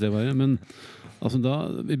et artig sted å være. Men altså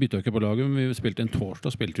vi bytta ikke på laget, men vi spilte en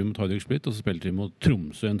torsdag spilte vi mot Hajduk Split, og så spilte vi mot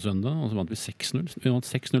Tromsø en søndag, og så vant vi 6-0. Vi vant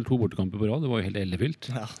 6-0 2 bortekamper på rad, det var jo helt ellevilt.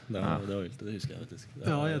 Ja, det var vilt, det husker jeg faktisk.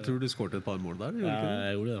 Jeg tror du skårte et par mål der.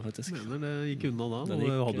 Jeg gjorde det faktisk. Mener det gikk unna da, og vi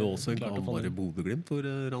hadde også en kamp bare Bodø-Glimt hvor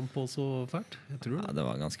det rant på så fælt. Jeg tror det. Ja, det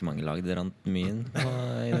var ganske mange lag det rant mye inn på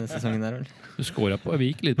i denne sesongen der. Du skåret på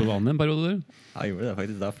Vik litt på banen en periode der. Ja, jeg gjorde det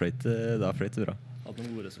faktisk. Da fløyt det bra. Hadde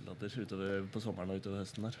noen gode resultater utover på sommeren og utover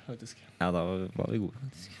høsten der, faktisk. Ja, da var vi gode,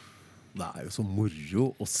 faktisk. Det er jo så moro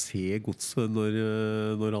å se Godset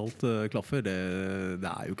når alt klaffer. Det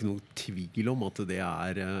er jo ikke noe tvil om at det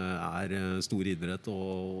er stor idrett,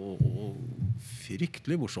 og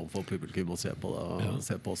fryktelig morsomt for publikum å se på,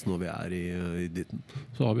 se på oss når vi er i dytten.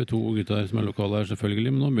 Så har vi 2 gutter som er lokale her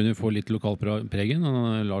selvfølgelig, men nå begynner vi å få litt lokalpreg inn.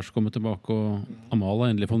 Lars kommer tilbake, og Amal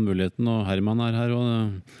har endelig fått muligheten, og Herman er her,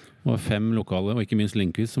 og 5 lokale, og ikke minst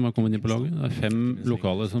Lindqvist som har kommet inn på laget. Det er 5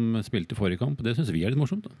 lokale som spilte forrige kamp, og det synes vi er litt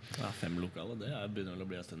morsomt. Da. Ja, 5 lokale, det begynner vel å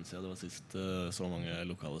bli en stund siden. Det var sist så mange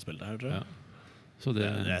lokale spillere her, tror jeg. Ja. Så det,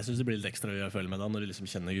 jeg synes det blir litt ekstra gøy å følge med da, når de liksom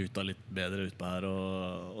kjenner gutta litt bedre utpå her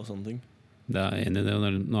og sånne ting. det er enig i det, og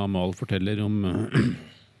når Amal forteller om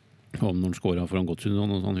når han skåret foran Godtsund,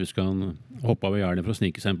 og han husker han hoppet over gjerdet for å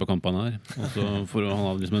snike seg inn på kampene her, og så han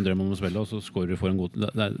hadde liksom en drøm om å spille, og så skårer du foran Godtsund.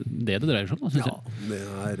 Det er det dreier seg om, synes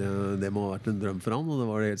jeg. Det må ha vært en drøm for han, og det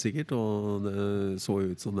var det helt sikkert, og det så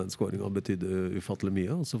ut som den skåringen betydde ufattelig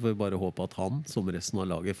mye, og så får vi bare håpe at han, som resten av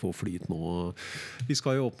laget, får flyt nå. Vi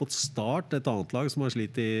skal jo opp mot Start, et annet lag som har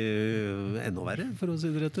slitt enda verre, for å si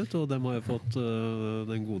det rett ut, og dem har jo fått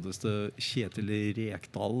den godeste Kjetil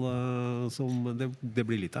Rekdal, som det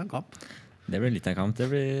blir litt av en kamp. Det blir litt av en kamp. Det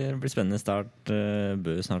blir spennende start.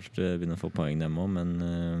 Bør snart begynne å få poeng dem også, men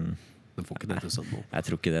Den får ikke det til søndag. jeg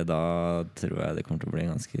tror ikke det. Da tror jeg det kommer til å bli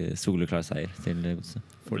en ganske soleklar seier til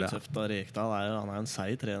Godset. For det er tøft da. Rekdal han er en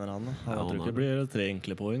seig trener, han. Jeg tror ikke er det blir 3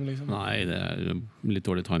 enkle poeng, liksom. Nei, det er litt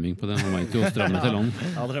dårlig timing på det. Han vet jo å stramme til land.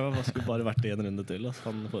 Ja, det skulle bare vært i en runde til,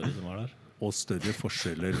 han forrige som var der. Og større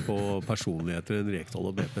forskjeller på personligheter enn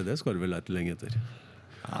Rekdal og BP, det skal du vel leite lenge etter.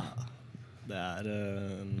 Ja. Det er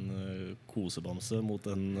en kosebamse mot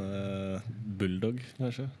en bulldog,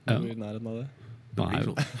 kanskje. Ja. I nærheten av det. Det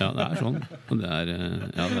er sånn. Og det er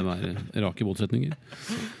rake motsetninger.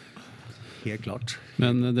 Helt klart.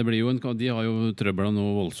 Men det blir jo de har jo trøbblet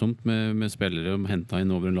noe voldsomt med spillere hentet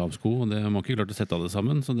inn over en lav sko, og det har man ikke klart å sette det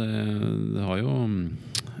sammen, så det har jo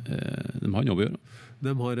de har en jobb å gjøre. De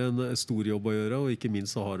har en stor jobb å gjøre, og ikke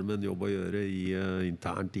minst så har de en jobb å gjøre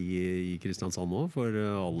internt i Kristiansand nå, for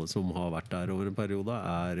alle som har vært der over en periode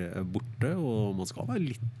er borte, og man skal være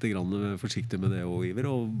litt forsiktig med det også, Iver,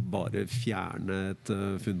 og bare fjerne et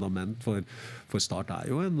fundament, for Start er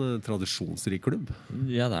jo en tradisjonsrik klubb.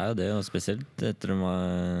 Ja, det er jo det, og spesielt etter de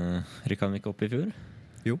rykket ikke opp i fjor.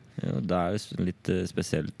 Jo. Det er jo litt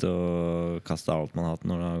spesielt å kaste alt man har hatt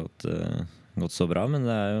når det har gått så bra, men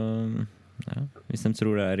det er jo hvis de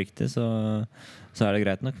tror det er riktig, så er det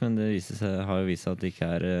greit nok, men det har jo vist seg at det ikke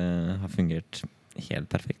har fungert helt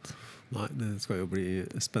perfekt. Nei, det skal jo bli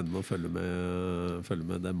spennende å følge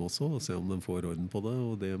med dem også, og se om de får orden på det,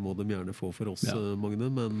 og det må de gjerne få for oss, Magne,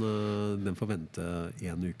 men de får vente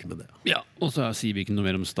 1 uke med det. Ja, og så sier vi ikke noe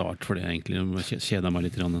mer om Start, for det er egentlig kjeder meg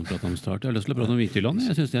litt å prate om Start. Jeg har lyst til å prate om Hvitjylland.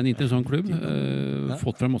 Jeg synes det er en interessant klubb.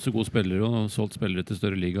 Fått frem masse gode spillere og solgt spillere til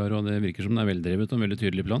større ligaer, og det virker som det er veldrevet og en veldig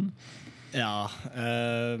tydelig plan. Ja,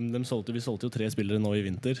 vi solgte jo 3 spillere nå i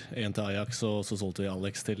vinter. 1 til Ajax, og så solgte vi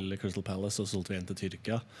Alex til Crystal Palace, og så solgte vi 1 til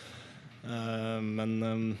Tyrkia.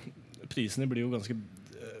 Men prisene blir jo ganske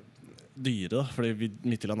dyre, da, fordi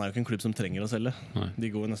Midtjylland er jo ikke en klubb som trenger å selge. Nei. De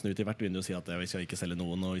går nesten ut i hvert vindu og sier at vi skal ikke selge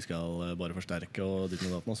noen, og vi skal bare forsterke, og ditt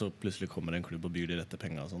og datt, og så plutselig kommer en klubb og byr de rette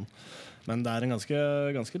penger og sånn. Men det er en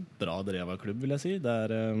ganske bra drevet klubb, vil jeg si.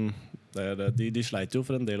 De sleit jo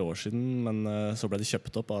for en del år siden, men så ble de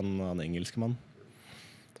kjøpt opp av en engelsk mann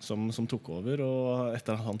som tok over, og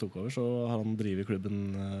etter at han tok over, så har han drivet klubben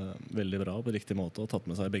veldig bra på riktig måte, og tatt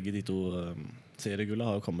med seg begge de 2 seriegullene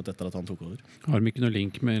har jo kommet etter at han tok over. Har de ikke noe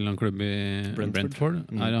link med en eller annen klubb i Brentford?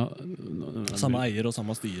 Samme eier og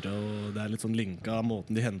samme styre, og det er litt sånn linka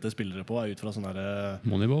måten de henter spillere på, er ut fra sånn der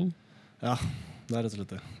Moneyball? Ja, det er rett og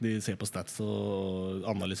slett det. De ser på stats og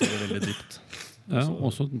analyserer veldig dypt. Ja, og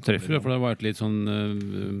så treffer det, for det har vært litt sånn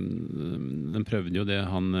de prøvde jo det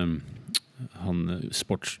han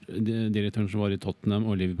sportsdirektøren som var i Tottenham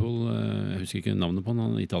og Liverpool, jeg husker ikke navnet på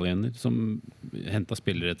han italiener, som hentet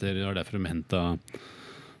spillere etter, og derfor de hentet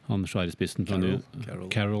han svære spissen fra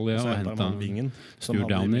Carroll, ja, og hentet Vingen, som Stuart hadde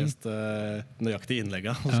de Downey. mest nøyaktige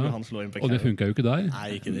innlegget, og så skulle han slå inn på Og det Carroll. funket jo ikke der. Nei,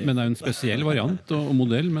 ikke det. Men det er jo en spesiell variant og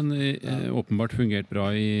modell, men åpenbart fungert bra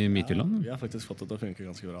i Midtjylland. Vi har faktisk fått det til å funke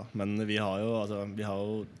ganske bra. Men vi har jo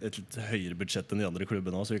et litt høyere budsjett enn de andre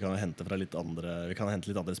klubbene også, så vi kan jo hente litt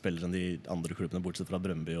andre spillere enn de andre klubbene, bortsett fra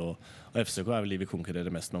Brøndby og FCK er vel de vi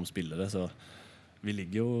konkurrerer mest med om spillere, så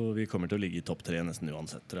vi kommer til å ligge i topp 3 nesten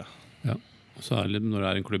uansett, tror jeg. Ja. Særlig når det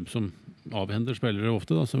er en klubb som avhender spillere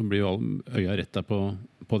ofte, da, så blir jo øya rettet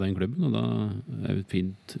på den klubben, og da er det et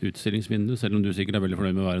fint utstillingsvindu, selv om du sikkert er veldig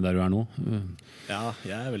fornøyd med å være der du er nå. Ja,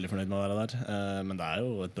 jeg er veldig fornøyd med å være der, men det er jo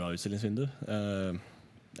et bra utstillingsvindu.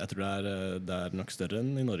 Jeg tror det er nok større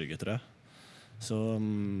enn i Norge, tror jeg. Så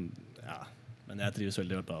ja, men jeg trives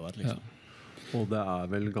veldig bra der, liksom. Ja. Og det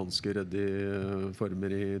vel ganske ryddige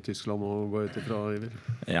former i Tyskland å gå ut ifra, Iver?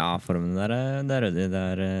 Ja, formen der det ryddig.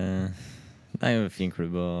 Det jo en fin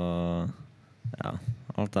klubb, og ja,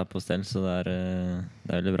 alt på stell, så det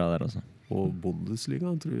veldig bra der også. Og Bundesliga,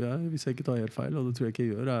 tror jeg, hvis jeg ikke tar helt feil, og det tror jeg ikke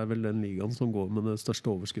jeg gjør, vel den ligaen som går med det største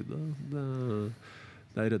overskuddet.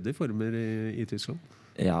 Det ryddige former i Tyskland.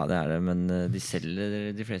 Ja, det det, men de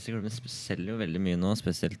fleste klubbene selger jo veldig mye nå,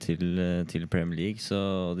 spesielt til Premier League, så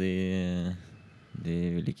de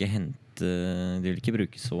vil ikke de vil ikke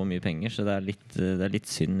bruke så mye penger, så det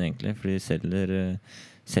litt synd egentlig, for de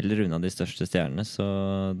selger unna de største stjernene, så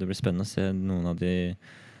det blir spennende å se. Noen av de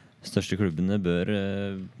største klubbene bør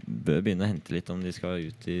begynne å hente litt om de skal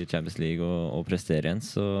ut i Champions League og prestere igjen,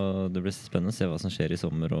 så det blir spennende å se hva som skjer i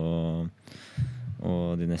sommer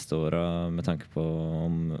og de neste åra, med tanke på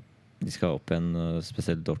om de skal opp igjen,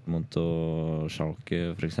 spesielt Dortmund og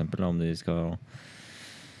Schalke for eksempel, om de skal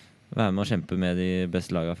være med å kjempe med de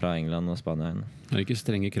beste lagene fra England og Spania igjen. Det ikke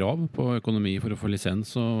strenge krav på økonomi for å få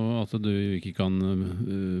lisens, og at du ikke kan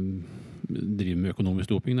drive med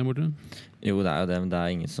økonomisk doping der borte? Jo, det jo det, men det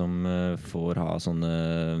ingen som får ha sånne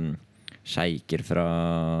sjeiker fra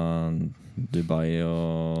Dubai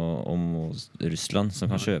og Russland som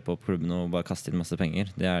kan kjøpe opp klubben og bare kaste inn masse penger.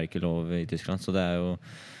 Det det ikke lov i Tyskland, så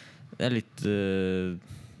det litt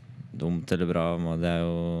dumt eller bra. Det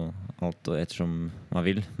jo alt og ettersom man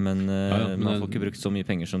vil, men man får ikke brukt så mye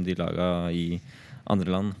penger som de laga i andre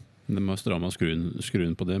land. De har strammet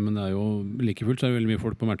skruen på det, men det jo like fullt så det veldig mye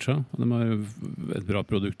folk på matcha. De har et bra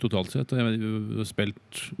produkt totalt sett. Du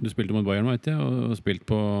spilte mot Bayern, vet jeg, og spilt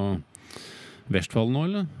på Westfalen nå,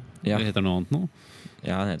 eller? Ja. Eller heter det noe annet nå?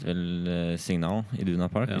 Ja, den heter vel Signal i Duna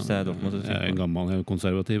Park, hvis det Dortmund. Jeg gammel, jeg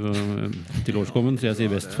konservativ og tilårskommen, så jeg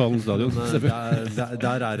sier Westfalen stadion.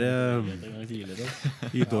 Der det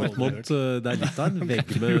i Dortmund, det litt av en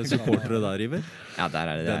vegg med supportere der, Iver. Ja,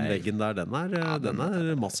 der det. Den veggen der, den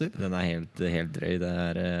massiv. Den helt drøy.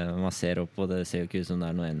 Man ser opp, og det ser jo ikke ut som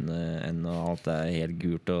det noe enn, og alt helt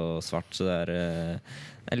gult og svart, så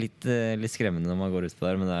det litt skremmende når man går ut på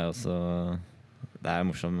der, men det også det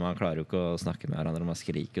morsomt. Man klarer jo ikke å snakke med hverandre. Man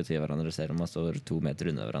skriker jo til hverandre selv om man står 2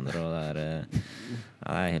 meter unna hverandre, og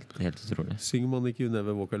det helt utrolig. Synger man ikke You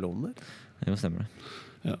Never Walk Alone der? Jo, stemmer det.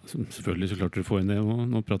 Ja, selvfølgelig så klarte du å få inn det. Og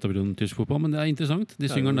nå prater vi om tysk fotball, men det interessant. De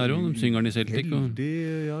synger den der også, de synger den i Celtic.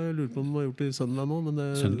 Ja, jeg lurer på om de har gjort det i Sunderland nå.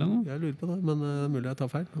 Sunderland nå? Jeg lurer på det, men mulig jeg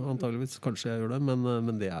tar feil. Antageligvis, kanskje jeg gjør det,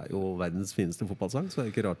 men det jo verdens fineste fotballsang, så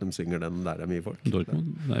det ikke rart de synger den der mye folk.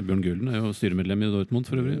 Dortmund. Bjørn Gulden jo styremedlem i Dortmund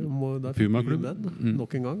for øvrig. Puma-klubb.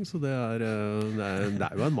 Nok en gang, så det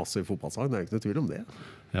jo en massiv fotballsang, det ikke noe tvil om det.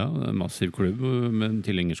 Ja, det en massiv klubb med en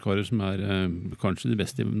tilhengerskare som kanskje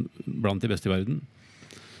blant de beste i verden.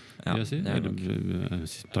 Ja, jeg si. Eller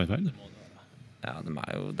tar jeg feil? Ja, det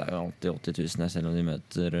jo alltid 80 000 her, selv om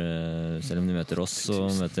de møter oss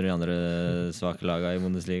og møter de andre svake lagene i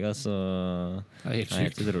Bundesliga, så det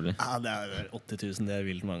helt utrolig. Ja, det 80 000, det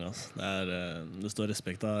vilt mange. Det står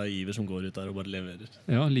respekt av Iver som går ut der og bare leverer.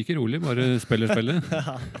 Ja, like rolig, bare spiller.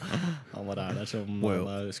 Han bare der som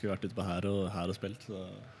han skulle vært ute på her og spilt. Så.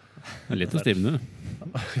 Det lett å stivne.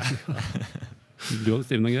 Du hadde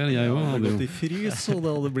stivnet greier, jeg også. Det hadde gått i frys, og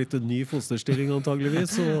det hadde blitt en ny fosterstilling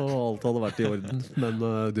antageligvis, og alt hadde vært i orden. Men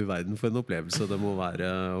du verden for en opplevelse det må være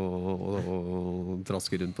å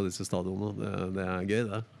traske rundt på disse stadionene. Det gøy,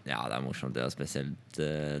 det. Ja, det morsomt. Det spesielt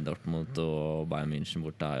Dortmund og Bayern München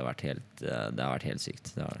borte har jo vært helt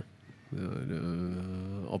sykt. Det har det.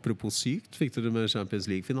 Apropos sykt, fikk dere med Champions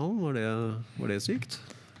League-finalen? Var det sykt?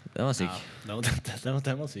 Det var syk. Ja, den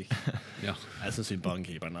var syk. Ja. Jeg synes synd på han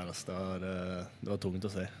keeperen her. Det var tungt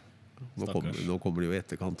å se. Nå kommer det jo i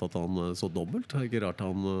etterkant at han så dobbelt. Det ikke rart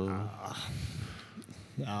han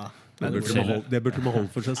Ja. Det burde man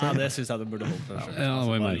holde for seg selv. Ja, det synes jeg det burde holde for seg selv. Ja, det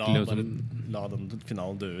var merkelig. La den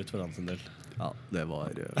finalen dø ut for hans del. Ja, det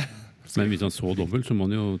var Men hvis han så dobbelt, så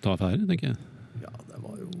må han jo ta affære, tenker jeg. Ja, det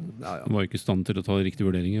var jo Han var ikke i stand til å ta riktige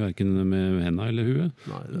vurderinger, hverken med hendene eller huet.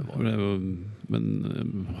 Nei, det var men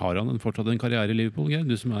har han fortsatt en karriere i Liverpool, Geir?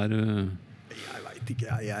 Du som Jeg vet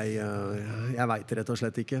ikke. Jeg vet rett og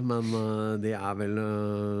slett ikke. Men det vel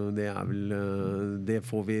det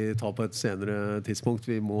får vi ta på et senere tidspunkt.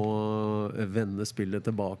 Vi må vende spillet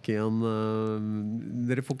tilbake igjen.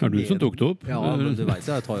 Dere får ikke du som tok det opp? Ja, men du vet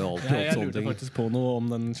jeg tar jo alltid opp Jeg sånne lurte ting. faktisk på noe om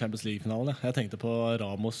den Champions League-finalen. Jeg tenkte på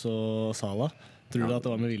Ramos og Salah. Tror du at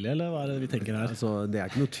det var med vilje, eller hva det vi tenker her? Altså, det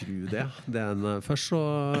ikke noe tru det. Først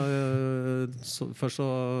så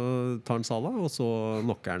tar han Salah, og så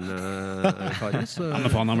knocker han Karius. Ja,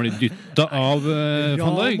 men faen, han blir dyttet av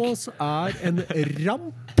Van Dijk. Ramos en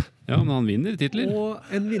ramp Ja, men han vinner titler. og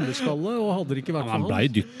en vinnerskalle, og hadde det ikke vært Han for ble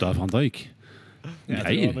han dyttet av Van Dijk. Jeg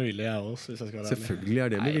tror det var med vilje, jeg også, hvis jeg skal være ærlig. Selvfølgelig er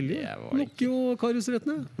det med Nei, vilje. det var ikke- Lukker jo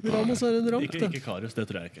Karius-rettene. Ramos er en ramp. Ikke Karius, det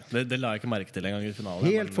tror jeg ikke. Det la jeg ikke merke til en gang i finalen.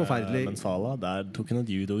 Helt forferdelig. Men Salah, der tok han et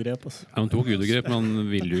judogrep. Altså. Ja, han tok judogrep, men han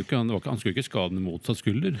ville jo ikke. Han skulle ikke skade den motsatt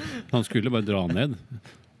skulder. Han skulle bare dra ned.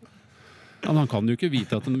 Ja, men han kan jo ikke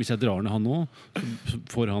vite at hvis jeg drar ned han nå, så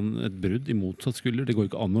får han et brudd i motsatt skulder. Det går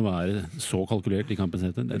ikke an å være så kalkulert i kampens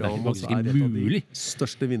hete. Det er Ramos faktisk er ikke et av mulig. de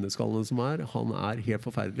største vinnerskallene som er. Han er helt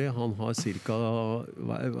forferdelig. Han har cirka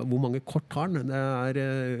hvor mange kort har han? Det er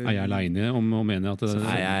Er jeg aleine om å mene at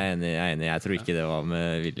Nei, jeg er enig. Jeg tror ikke det var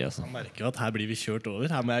med vilje. Altså. Han merker jo at her blir vi kjørt over,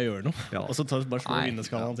 her må jeg gjøre noe. Ja. Og så bare slå Nei,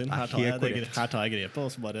 vinnerskalaen sin. Her tar jeg grepet, og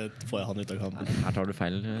så bare får jeg han ut av kampen. Her tar du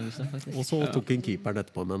feil, Gustav, faktisk. Og så tok han keeperen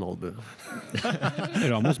etterpå med en albue.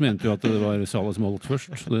 Ramos mente jo at det var Salah som holdt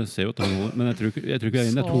først, så det ser jo at han holder. Men jeg tror ikke det er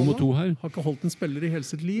inne. Det er 2 mot 2 her. Har ikke holdt en spiller i hele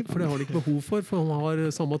sitt liv, for det har han ikke behov for han har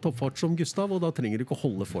samme toppfart som Gustav, og da trenger du ikke å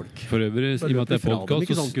holde folk. For øvrig, i og med at det er Ikke sant,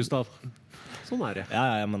 podkast, Gustav? Sånn er det.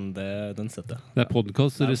 Ja, men den setter jeg. det er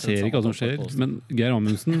podcast, så dere ser ikke hva som skjer. Men Geir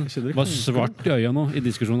Amundsen var svart i øya nå i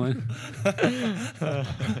diskusjonen her.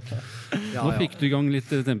 Nå fikk du i gang litt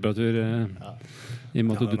temperatur i og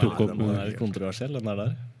med at du tok opp Den er kontroversiell, den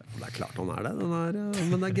der. Det er klart han er det,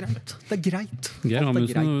 men det er greit. Det er greit. Geir Alt er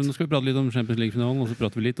Amundsen, greit. nå skal vi prate litt om Champions League-finalen, og så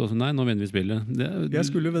prater vi litt, og så nei, nå vender vi spillet. Jeg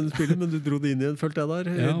skulle jo vende spillet, men du dro det inn igjen, følte jeg der.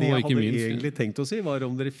 Ja, Det jeg og ikke hadde minst- egentlig tenkt å si, var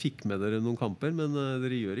om dere fikk med dere noen kamper, men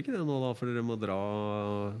dere gjør ikke det nå, da, for dere må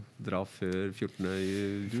dra før 14.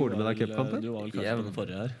 Får du med deg cupkampen? Du var vel kanskje Jeg- på den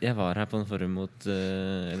forrige her. Jeg var her på den forrige mot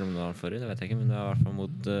Eller om det var den forrige, det vet jeg ikke. Men det var i hvert fall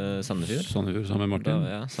mot Sandefjord. Sandefjord sammen med Martin.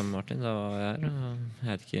 Ja, sammen med Martin. Da var jeg her. Og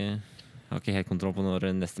jeg vet ikke Jeg har ikke helt kontroll på når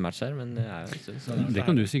neste match er, men det er jo en stund. Så Det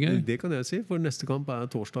kan du si, Geir. Det kan jeg si, for neste kamp er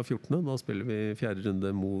torsdag 14. Da spiller vi 4.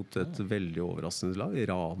 runde mot et veldig overraskende lag.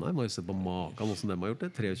 Ranheim har jo sett på maken hvordan de har gjort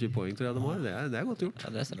det. 23 poeng tror jeg de har. Det er godt gjort. ja,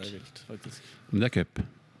 det er Det sterkt. er vilt, faktisk. Men det er cup.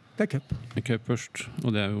 Det er cup. Det er cup først,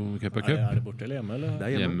 og det er jo cup er Er cup. det borte eller hjemme, eller? Det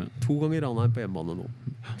er hjemme. Hjemme. 2 ganger Ranheim på hjemmebane nå.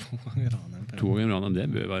 2 ganger Ranheim, det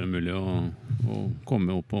bør være mulig å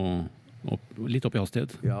komme litt opp i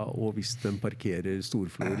hastighet. Ja, og hvis de parkerer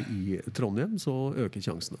Storflor i Trondheim, så øker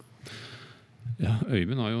sjansene. Ja,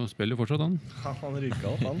 Øyvind har jo spiller fortsatt, han. Han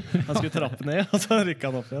rykka opp, han. Han skulle trappe ned, og så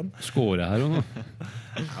rykka han opp igjen. Skårer her og nå.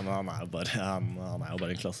 Ja, men han er jo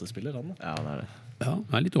bare en klassespiller, han. Ja, det er det. Ja,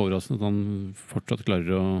 det er litt overraskende at han fortsatt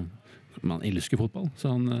klarer å Man elsker fotball,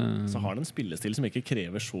 så han Så har han en spillestil som ikke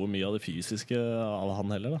krever så mye av det fysiske av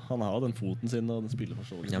han heller. Da. Han har jo den foten sin og den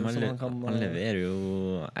spilleforståelsen. Ja, men som han leverer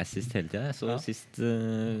jo assist hele tida. Så Ja.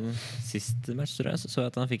 sist match tror jeg så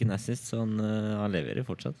jeg at han fikk en assist, så han leverer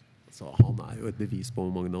fortsatt. Så han er jo et bevis på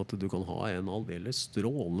Magne, at du kan ha en aldeles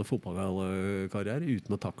strålende fotballkarriere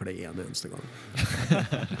uten å takle en eneste gang.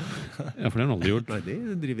 Ja, for det har han aldri gjort. Nei,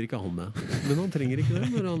 det driver ikke han med. Men han trenger ikke det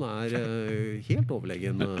når han er helt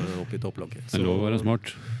overlegen oppe i topplokket. Det er lov å være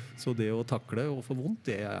smart. Så det å takle og få vondt,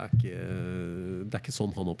 det er ikke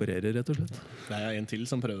sånn han opererer, rett og slett. Det er en til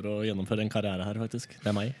som prøver å gjennomføre en karriere her, faktisk. Det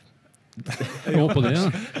er meg. Og på det, ja.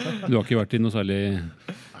 Du har ikke vært i noe særlig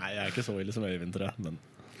Nei, jeg er ikke så ille som Øyvind, tror jeg. Men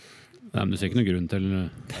Nei, men du ser ikke noen grunn til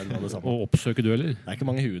det er noe av det samme. å oppsøke dueller? Det er ikke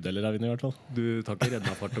mange hoveddeler jeg vinner, i hvert fall. Du tar ikke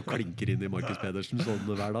rennafart og klinker inn i Markus Pedersen sånn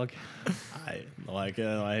hver dag. Nei, nå har jeg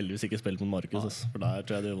heldigvis ikke spilt mot Markus, ass, for der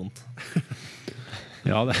tror jeg det gjør vondt.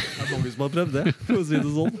 Ja, det, Det er mange som har prøvd det, for å si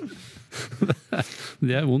det sånn.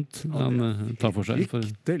 det er vondt. Han tar for seg. For,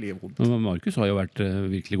 Fryktelig vondt. men Markus har jo vært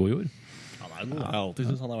virkelig god i år. Han er god. Jeg har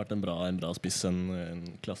alltid syntes han har vært en bra spiss, en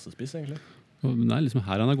klassespiss, egentlig. Og det er liksom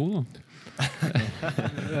her han er god, da.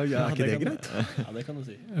 Ja, er ikke det greit? Ja, det kan du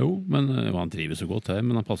si. Jo, men og han trives så godt her.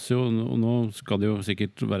 Men han passer jo, og nå skal det jo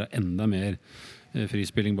sikkert være enda mer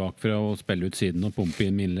frispilling bakfra og spille ut siden og pumpe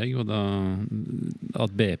inn med innlegg. Og da,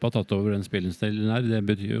 at BP har tatt over den spillestilen her, det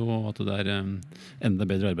betyr jo at det er enda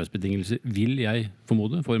bedre arbeidsbetingelser, vil jeg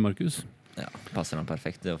formode, for Markus. Ja, passer han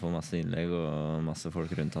perfekt. Det å få masse innlegg og masse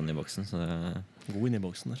folk rundt han i boksen. Så det, God inn i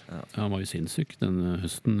boksen der. Ja, han var jo sinnssyk den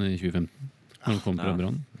høsten i 2015, når han kom fra Ja.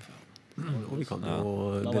 Brann. Og vi kan Da jo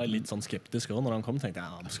var jeg litt sånn skeptisk også. Når han kom, tenkte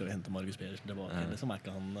jeg ja, skal vi hente Markus Pedersen tilbake. Liksom er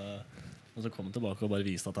ikke han Og så kom han tilbake og bare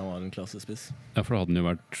viste at han var en klassespiss. Ja, for da hadde han jo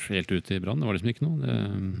vært helt ute i Brann. Det var liksom ikke noe.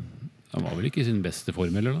 Han var vel ikke i sin beste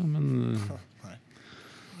form heller, da, men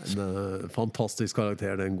en fantastisk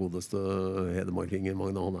karakter, den godeste hedmarkingen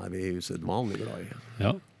Magne. Han er vi usedvanlig glad i.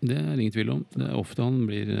 ja, det er ingen tvil om. Det er ofte han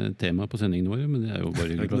blir tema på sendingene våre, men det er jo bare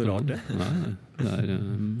Det er ikke noe rart, det. Nei, det er,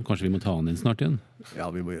 kanskje vi må ta han inn snart igjen. Ja,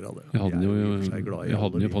 vi må gjøre det. Vi hadde den jo, Jeg er i og for seg glad i vi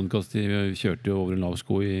hadde den alle jo podcast vi kjørte jo over en lav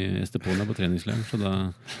sko i Estepona på treningsleiren, så da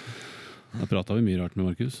prata vi mye rart med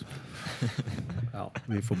Markus. Ja,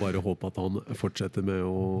 vi får bare håpe at han fortsetter med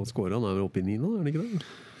å score. Han er vel oppe i 9 nå, er han ikke det?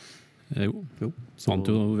 Jo. Så, Vant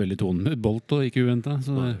jo veldig tonen med Bolt og ikke uventet.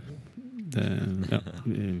 Så ja,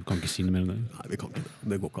 vi kan ikke si noe mer om det. nei, vi kan ikke det.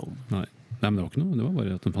 Det går ikke an. Nei, men det var ikke noe. Det var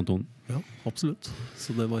bare at den fant tonen. Ja, absolutt.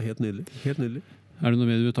 Så det var helt nydelig. Helt nydelig. Er det noe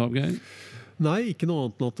mer du vil ta opp, Geir? Nei, ikke noe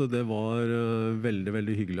annet enn at det var veldig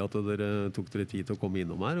veldig hyggelig at dere tok dere tid til å komme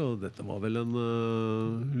innom her. Og dette var vel en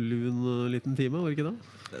lun liten time, var det ikke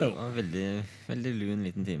det? Det var en veldig, veldig lun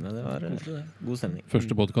liten time. Det var god stemning.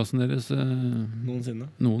 Første podkasten deres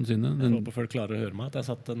Noensinne. noensinne. Jeg håper folk klarer å høre meg, at jeg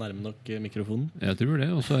satt nærme nok mikrofonen. Jeg tror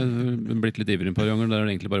det. Og så er du blitt litt ivrig et par ganger. Der har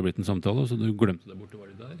det egentlig bare blitt en samtale, så du glemte deg bort og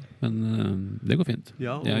var litt der. Men det går fint.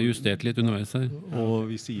 Ja, og- Jeg har justert litt underveis her. Og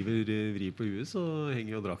hvis Iver vrir på huet, så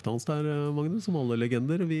henger jo drakta hans der, Magnus, som alle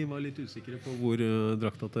legender. Vi var litt usikre på hvor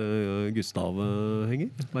drakta til Gustav henger.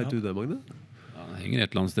 Vet du det, Magne? Ja, den henger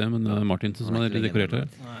et eller annet sted, men det er Martinsen som har dekorert her.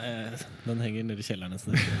 Nei, den henger nede i kjelleren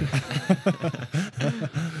nesten.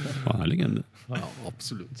 Han er legende. Ja,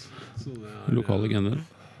 absolutt. Så det er Lokal legende.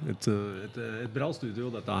 et bra studio,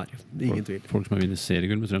 dette her. Ingen tvil. Folk som har vunnet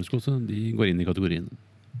seriegull med Strømsgodset, de går inn i kategorien.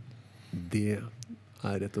 Det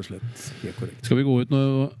er rett og slett helt korrekt. Skal vi gå ut nå?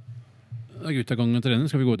 Er gutta i gang med trening?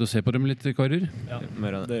 Skal vi gå ut og se på dem litt, karer? Ja,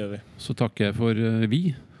 Mer av det. det gjør vi. Så takker jeg for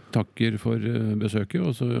vi. Takker for besøket,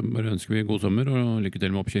 og så bare ønsker vi god sommer og lykke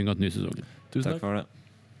til med oppkjøring av et ny sesong. Tusen Takk takk. for det.